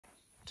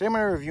Today I'm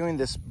going to be reviewing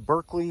this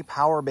Berkley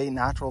Powerbait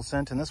natural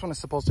scent, and this one is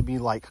supposed to be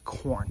like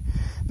corn.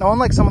 Now,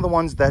 unlike some of the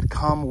ones that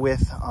come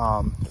with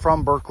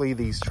from Berkley,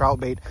 these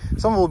trout bait,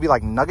 some will be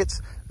like nuggets.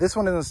 This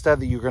one is instead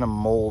that you're going to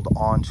mold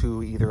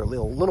onto either a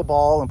little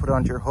ball and put it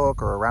onto your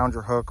hook or around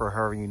your hook or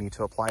however you need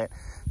to apply it.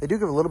 They do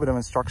give a little bit of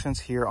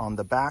instructions here on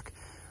the back.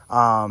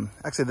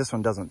 Actually, this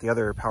one doesn't. The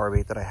other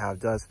Powerbait that I have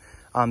does.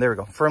 There we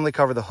go. Firmly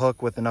cover the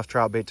hook with enough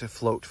trout bait to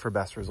float for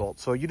best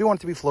results. So you do want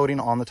it to be floating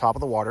on the top of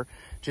the water,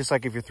 just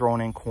like if you're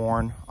throwing in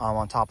corn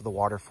on top of the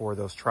water for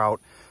those trout,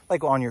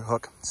 like on your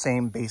hook.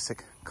 Same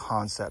basic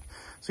concept.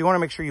 So you want to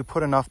make sure you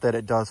put enough that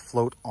it does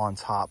float on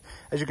top.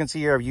 As you can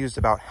see here, I've used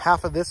about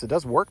half of this. It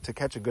does work to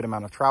catch a good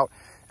amount of trout,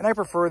 and I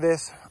prefer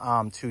this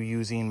to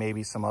using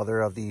maybe some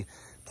other of the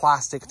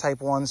plastic type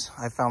ones.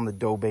 I found the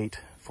dough bait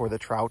for the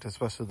trout,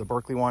 especially the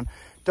Berkley one,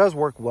 does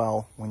work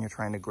well when you're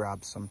trying to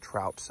grab some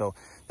trout. So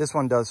this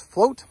one does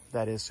float.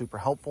 That is super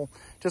helpful.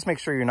 Just make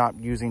sure you're not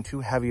using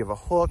too heavy of a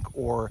hook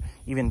or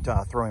even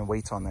throwing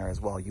weights on there as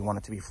well. You want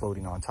it to be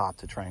floating on top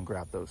to try and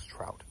grab those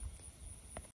trout.